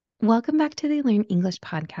Welcome back to the Learn English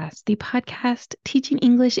podcast, the podcast teaching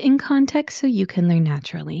English in context so you can learn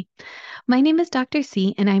naturally. My name is Dr.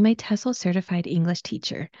 C, and I'm a TESOL certified English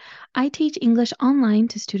teacher. I teach English online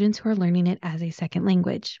to students who are learning it as a second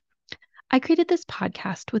language. I created this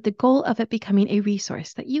podcast with the goal of it becoming a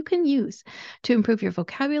resource that you can use to improve your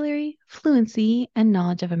vocabulary, fluency, and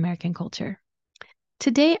knowledge of American culture.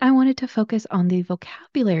 Today, I wanted to focus on the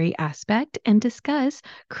vocabulary aspect and discuss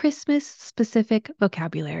Christmas-specific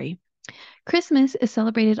vocabulary. Christmas is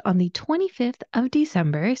celebrated on the 25th of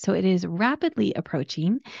December, so it is rapidly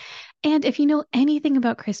approaching. And if you know anything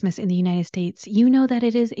about Christmas in the United States, you know that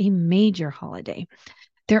it is a major holiday.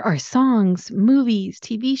 There are songs, movies,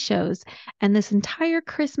 TV shows, and this entire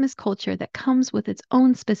Christmas culture that comes with its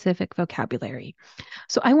own specific vocabulary.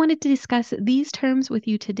 So I wanted to discuss these terms with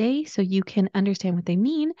you today so you can understand what they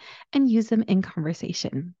mean and use them in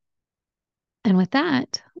conversation. And with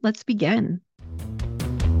that, let's begin.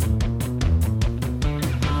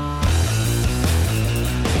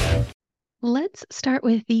 Let's start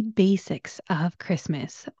with the basics of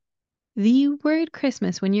Christmas. The word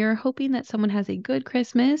Christmas, when you're hoping that someone has a good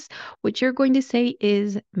Christmas, what you're going to say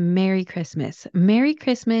is Merry Christmas. Merry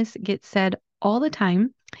Christmas gets said all the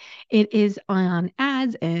time. It is on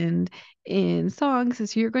ads and in songs,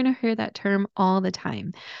 so you're going to hear that term all the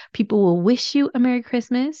time. People will wish you a Merry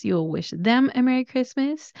Christmas. You'll wish them a Merry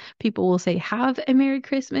Christmas. People will say, Have a Merry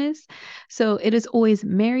Christmas. So it is always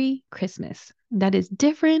Merry Christmas. That is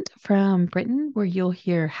different from Britain, where you'll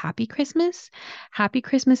hear Happy Christmas. Happy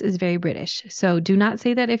Christmas is very British. So do not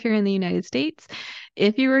say that if you're in the United States.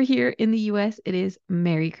 If you are here in the US, it is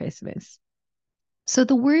Merry Christmas. So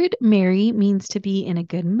the word merry means to be in a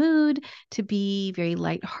good mood, to be very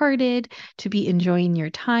lighthearted, to be enjoying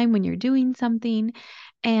your time when you're doing something.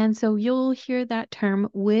 And so you'll hear that term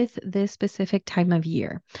with this specific time of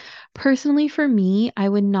year. Personally, for me, I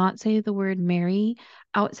would not say the word merry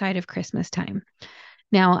outside of Christmas time.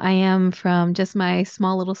 Now, I am from just my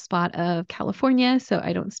small little spot of California, so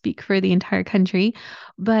I don't speak for the entire country.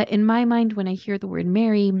 But in my mind, when I hear the word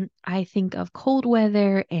merry, I think of cold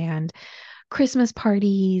weather and Christmas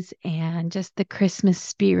parties and just the Christmas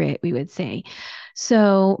spirit, we would say.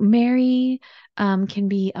 So, merry can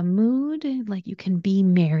be a mood, like you can be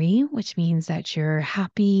merry, which means that you're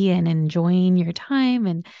happy and enjoying your time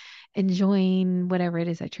and enjoying whatever it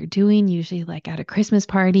is that you're doing, usually like at a Christmas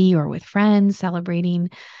party or with friends celebrating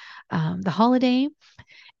the holiday.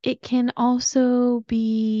 It can also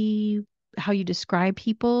be how you describe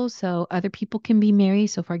people. So other people can be merry.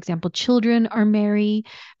 So, for example, children are merry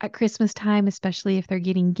at Christmas time, especially if they're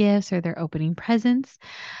getting gifts or they're opening presents.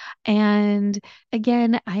 And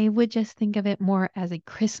again, I would just think of it more as a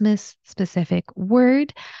Christmas specific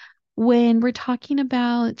word. When we're talking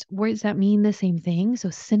about words that mean the same thing,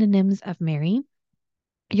 so synonyms of merry,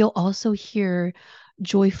 you'll also hear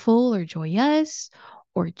joyful or joyous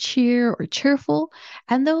or cheer or cheerful,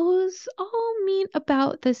 and those all mean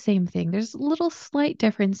about the same thing. There's little slight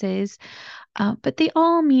differences, but they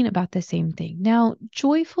all mean about the same thing. Now,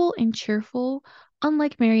 joyful and cheerful,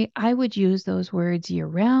 unlike merry, I would use those words year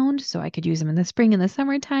round, so I could use them in the spring and the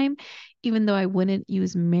summertime, even though I wouldn't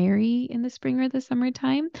use merry in the spring or the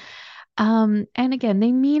summertime. And again,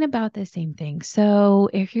 they mean about the same thing. So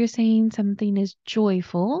if you're saying something is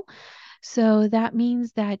joyful, so that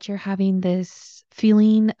means that you're having this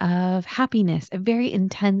feeling of happiness, a very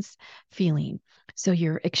intense feeling. So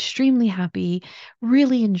you're extremely happy,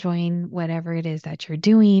 really enjoying whatever it is that you're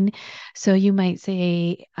doing. So you might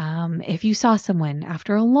say, if you saw someone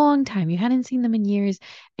after a long time, you hadn't seen them in years,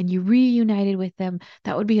 and you reunited with them,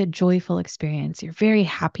 that would be a joyful experience. You're very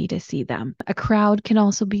happy to see them. A crowd can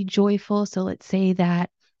also be joyful. So let's say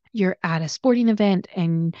that you're at a sporting event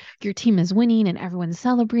and your team is winning and everyone's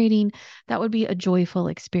celebrating. That would be a joyful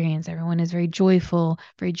experience. Everyone is very joyful,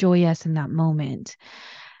 very joyous in that moment.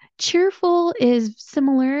 Cheerful is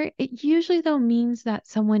similar. It usually, though, means that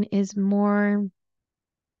someone is more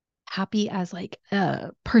happy as like a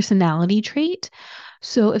personality trait.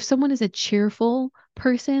 So if someone is a cheerful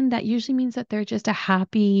person, that usually means that they're just a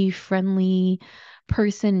happy, friendly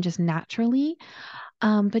person just naturally.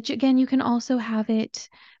 But again, you can also have it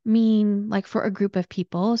mean like for a group of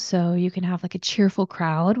people. So you can have like a cheerful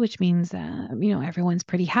crowd, which means, everyone's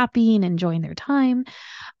pretty happy and enjoying their time.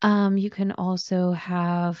 You can also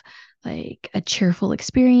have like a cheerful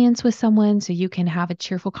experience with someone. So you can have a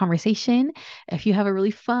cheerful conversation. If you have a really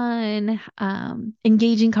fun,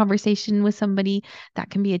 engaging conversation with somebody, that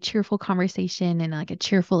can be a cheerful conversation and like a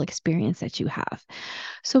cheerful experience that you have.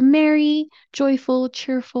 So merry, joyful,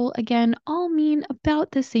 cheerful, again, all mean about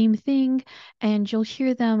the same thing. And you'll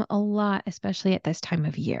hear them a lot, especially at this time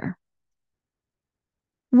of year.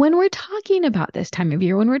 When we're talking about this time of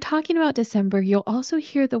year, when we're talking about December, you'll also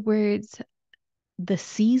hear the words the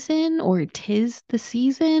season or tis the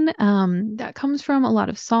season. That comes from a lot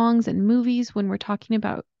of songs and movies when we're talking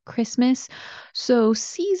about Christmas. So,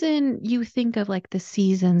 season, you think of like the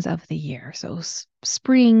seasons of the year. So,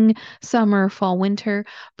 spring, summer, fall, winter.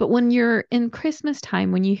 But when you're in Christmas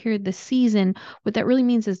time, when you hear the season, what that really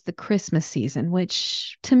means is the Christmas season,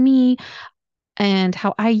 which to me, and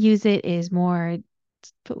how I use it is more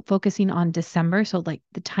focusing on December, so like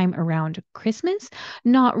the time around Christmas,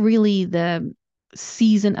 not really the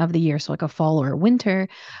season of the year, so like a fall or a winter,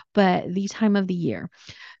 but the time of the year.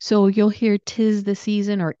 So you'll hear tis the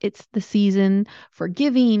season or it's the season for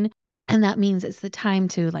giving. And that means it's the time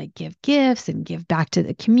to like give gifts and give back to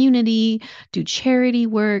the community, do charity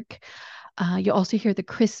work. You'll also hear the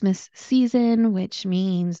Christmas season, which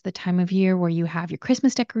means the time of year where you have your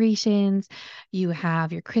Christmas decorations, you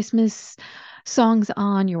have your Christmas songs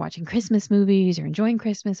on, you're watching Christmas movies, you're enjoying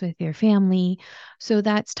Christmas with your family. So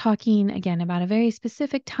that's talking again about a very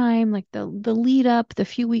specific time, like the lead up, the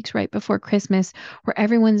few weeks right before Christmas, where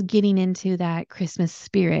everyone's getting into that Christmas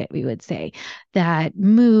spirit, we would say, that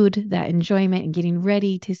mood, that enjoyment, and getting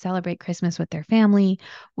ready to celebrate Christmas with their family,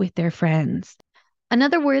 with their friends.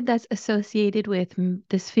 Another word that's associated with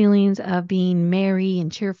this feelings of being merry and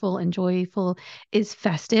cheerful and joyful is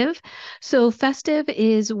festive. So festive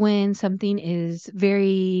is when something is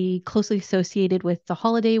very closely associated with the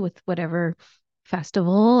holiday, with whatever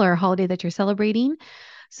festival or holiday that you're celebrating.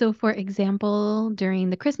 So, for example, during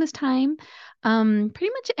the Christmas time,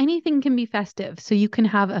 pretty much anything can be festive. So, you can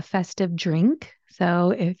have a festive drink.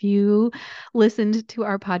 So, if you listened to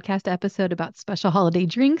our podcast episode about special holiday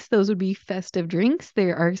drinks, those would be festive drinks.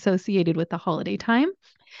 They are associated with the holiday time.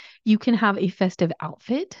 You can have a festive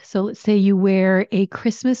outfit. So let's say you wear a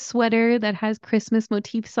Christmas sweater that has Christmas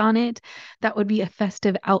motifs on it. That would be a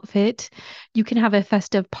festive outfit. You can have a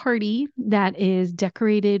festive party that is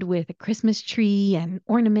decorated with a Christmas tree and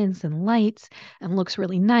ornaments and lights and looks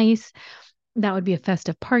really nice. That would be a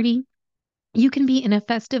festive party. You can be in a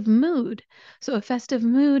festive mood. So, a festive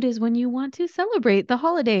mood is when you want to celebrate the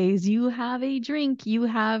holidays. You have a drink, you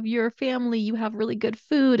have your family, you have really good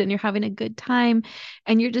food, and you're having a good time,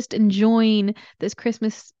 and you're just enjoying this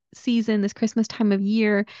Christmas season, this Christmas time of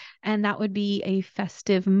year. And that would be a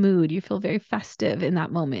festive mood. You feel very festive in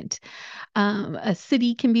that moment. A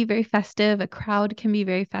city can be very festive, a crowd can be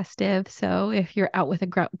very festive. So if you're out with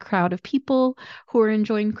a crowd of people who are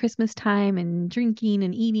enjoying Christmas time and drinking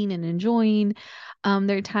and eating and enjoying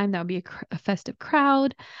their time, that would be a festive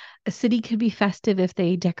crowd. A city could be festive if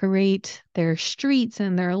they decorate their streets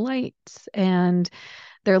and their lights and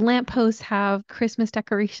their lampposts have Christmas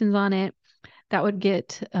decorations on it. That would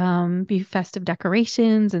get be festive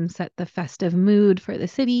decorations and set the festive mood for the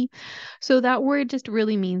city. So that word just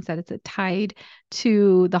really means that it's a tied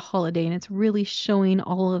to the holiday and it's really showing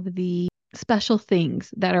all of the special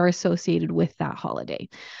things that are associated with that holiday.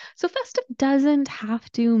 So festive doesn't have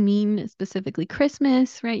to mean specifically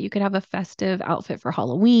Christmas, right? You could have a festive outfit for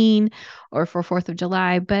Halloween or for 4th of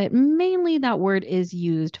July, but mainly that word is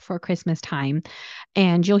used for Christmas time.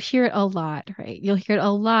 And you'll hear it a lot, right? You'll hear it a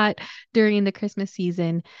lot during the Christmas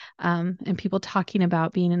season, and people talking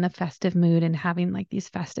about being in a festive mood and having like these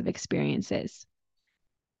festive experiences.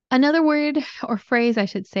 Another word or phrase I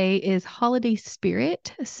should say is holiday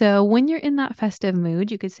spirit. So when you're in that festive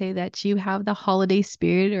mood, you could say that you have the holiday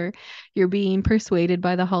spirit or you're being persuaded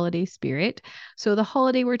by the holiday spirit. So the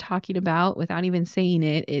holiday we're talking about, without even saying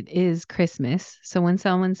it, it is Christmas. So when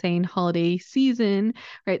someone's saying holiday season,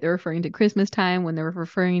 right, they're referring to Christmas time. When they're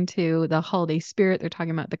referring to the holiday spirit, they're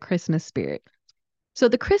talking about the Christmas spirit. So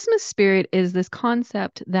the Christmas spirit is this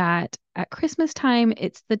concept that at Christmas time,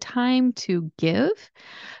 it's the time to give.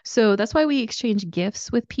 So that's why we exchange gifts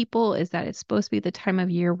with people, is that it's supposed to be the time of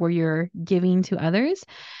year where you're giving to others.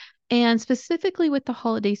 And specifically with the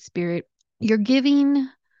holiday spirit, you're giving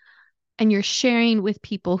and you're sharing with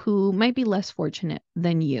people who might be less fortunate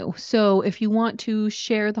than you. So if you want to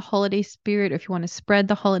share the holiday spirit, or if you want to spread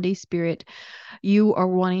the holiday spirit, you are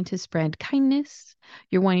wanting to spread kindness,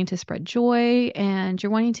 you're wanting to spread joy, and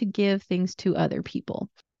you're wanting to give things to other people.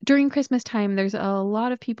 During Christmas time, there's a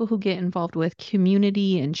lot of people who get involved with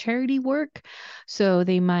community and charity work. So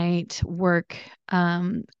they might work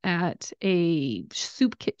at a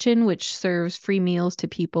soup kitchen, which serves free meals to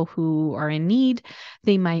people who are in need.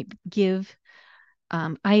 They might give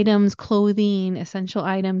items, clothing, essential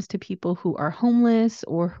items to people who are homeless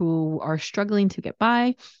or who are struggling to get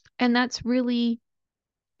by. And that's really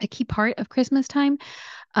a key part of Christmas time.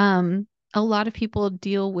 Um, A lot of people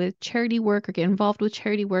deal with charity work or get involved with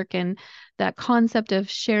charity work, and that concept of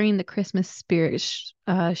sharing the Christmas spirit,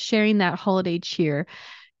 sharing that holiday cheer,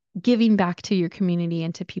 giving back to your community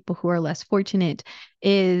and to people who are less fortunate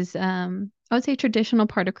is, I would say, a traditional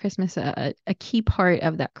part of Christmas, a key part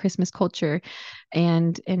of that Christmas culture,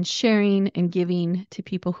 and sharing and giving to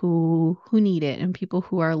people who need it and people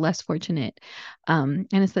who are less fortunate. And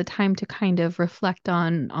it's the time to kind of reflect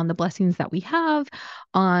on the blessings that we have,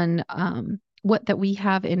 on what that we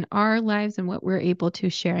have in our lives and what we're able to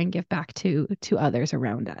share and give back to others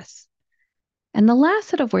around us. And the last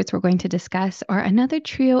set of words we're going to discuss are another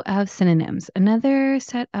trio of synonyms, another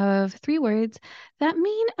set of three words that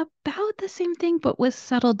mean about the same thing but with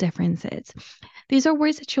subtle differences. These are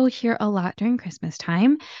words that you'll hear a lot during Christmas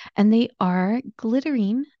time, and they are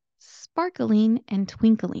glittering, sparkling, and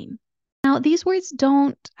twinkling. Now, these words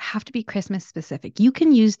don't have to be Christmas specific. You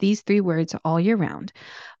can use these three words all year round.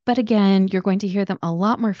 But again, you're going to hear them a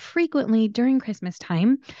lot more frequently during Christmas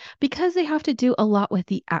time because they have to do a lot with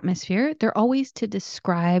the atmosphere. They're always to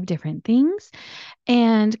describe different things.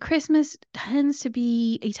 And Christmas tends to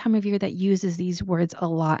be a time of year that uses these words a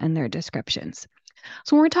lot in their descriptions.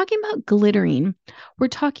 So when we're talking about glittering, we're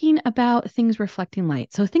talking about things reflecting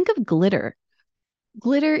light. So think of glitter.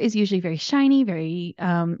 Glitter is usually very shiny, very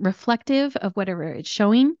reflective of whatever it's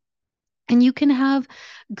showing. And you can have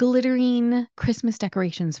glittering Christmas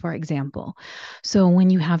decorations, for example. So when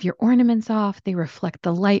you have your ornaments off, they reflect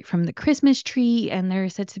the light from the Christmas tree and they're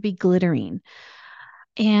said to be glittering.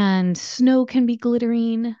 And snow can be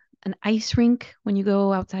glittering. An ice rink, when you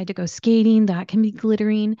go outside to go skating, that can be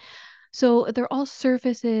glittering. So they're all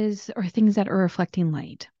surfaces or things that are reflecting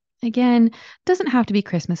light. Again, doesn't have to be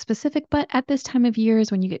Christmas specific, but at this time of year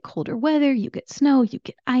is when you get colder weather, you get snow, you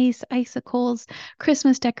get ice, icicles,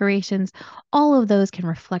 Christmas decorations. All of those can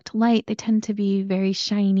reflect light. They tend to be very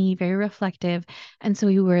shiny, very reflective. And so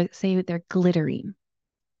you would say they're glittering.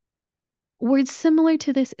 Words similar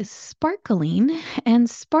to this is sparkling, and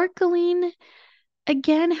sparkling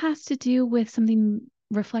again has to do with something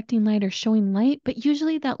reflecting light or showing light, but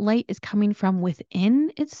usually that light is coming from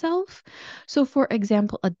within itself. So, for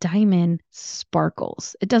example, a diamond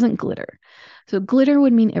sparkles, it doesn't glitter. So, glitter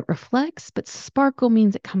would mean it reflects, but sparkle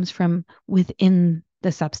means it comes from within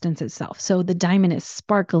the substance itself. So, the diamond is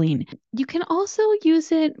sparkling. You can also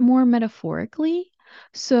use it more metaphorically.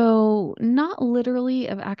 So, not literally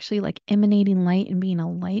of actually like emanating light and being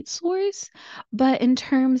a light source, but in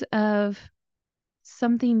terms of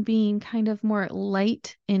something being kind of more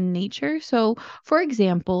light in nature. So, for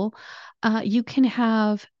example, you can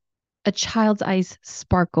have a child's eyes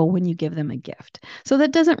sparkle when you give them a gift. So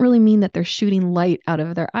that doesn't really mean that they're shooting light out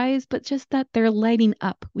of their eyes, but just that they're lighting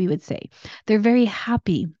up, we would say. They're very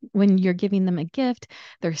happy when you're giving them a gift.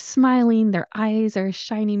 They're smiling, their eyes are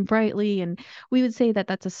shining brightly, and we would say that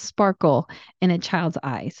that's a sparkle in a child's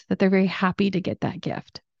eyes, that they're very happy to get that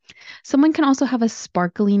gift. Someone can also have a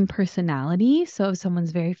sparkling personality. So if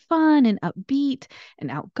someone's very fun and upbeat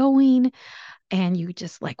and outgoing, and you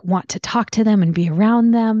just like want to talk to them and be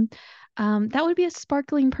around them, that would be a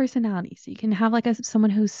sparkling personality. So you can have like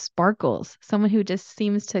someone who sparkles, someone who just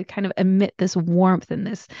seems to kind of emit this warmth and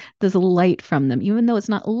this light from them, even though it's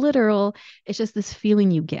not literal. It's just this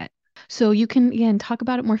feeling you get. So you can, again, talk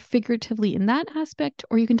about it more figuratively in that aspect,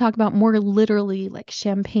 or you can talk about more literally like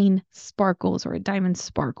champagne sparkles or a diamond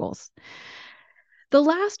sparkles. The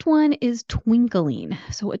last one is twinkling.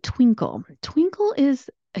 So a twinkle. Twinkle is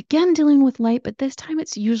again dealing with light, but this time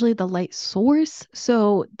it's usually the light source.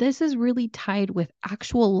 So this is really tied with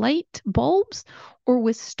actual light bulbs or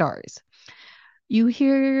with stars. You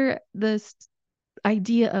hear this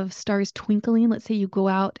idea of stars twinkling. Let's say you go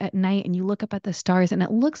out at night and you look up at the stars and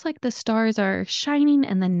it looks like the stars are shining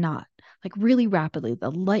and then not, like really rapidly.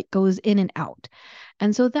 The light goes in and out.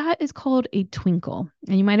 And so that is called a twinkle.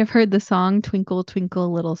 And you might have heard the song Twinkle,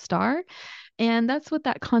 Twinkle, Little Star. And that's what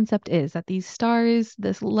that concept is, that these stars,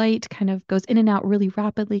 this light kind of goes in and out really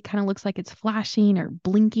rapidly, kind of looks like it's flashing or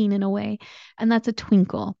blinking in a way. And that's a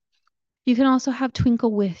twinkle. You can also have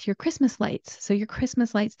twinkle with your Christmas lights. So your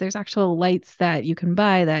Christmas lights, there's actual lights that you can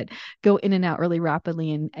buy that go in and out really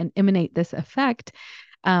rapidly and emanate this effect,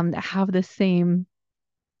 that have the same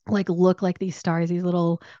like look like these stars, these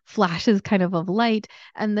little flashes kind of light.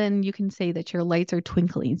 And then you can say that your lights are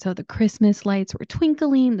twinkling. So the Christmas lights were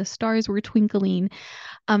twinkling, the stars were twinkling,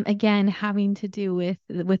 again, having to do with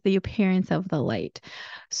the appearance of the light.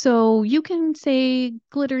 So you can say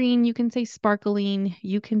glittering, you can say sparkling,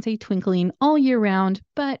 you can say twinkling all year round,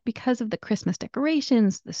 but because of the Christmas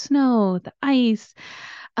decorations, the snow, the ice,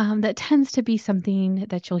 That tends to be something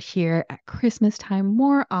that you'll hear at Christmas time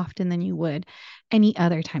more often than you would any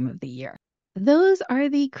other time of the year. Those are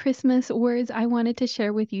the Christmas words I wanted to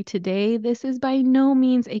share with you today. This is by no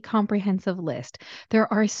means a comprehensive list.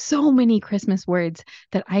 There are so many Christmas words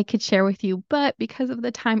that I could share with you, but because of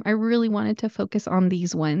the time, I really wanted to focus on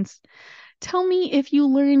these ones. Tell me if you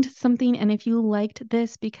learned something and if you liked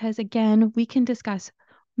this, because again, we can discuss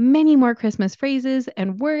many more Christmas phrases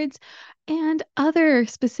and words and other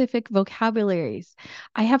specific vocabularies.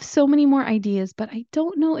 I have so many more ideas, but I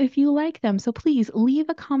don't know if you like them. So please leave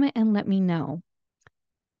a comment and let me know.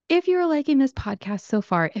 If you're liking this podcast so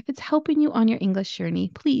far, if it's helping you on your English journey,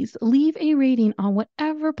 please leave a rating on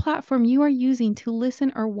whatever platform you are using to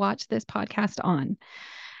listen or watch this podcast on.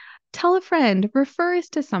 Tell a friend, refer us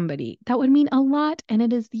to somebody. That would mean a lot, and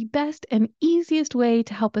it is the best and easiest way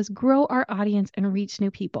to help us grow our audience and reach new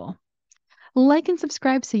people. Like and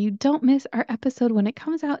subscribe so you don't miss our episode when it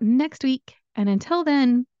comes out next week. And until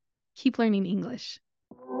then, keep learning English.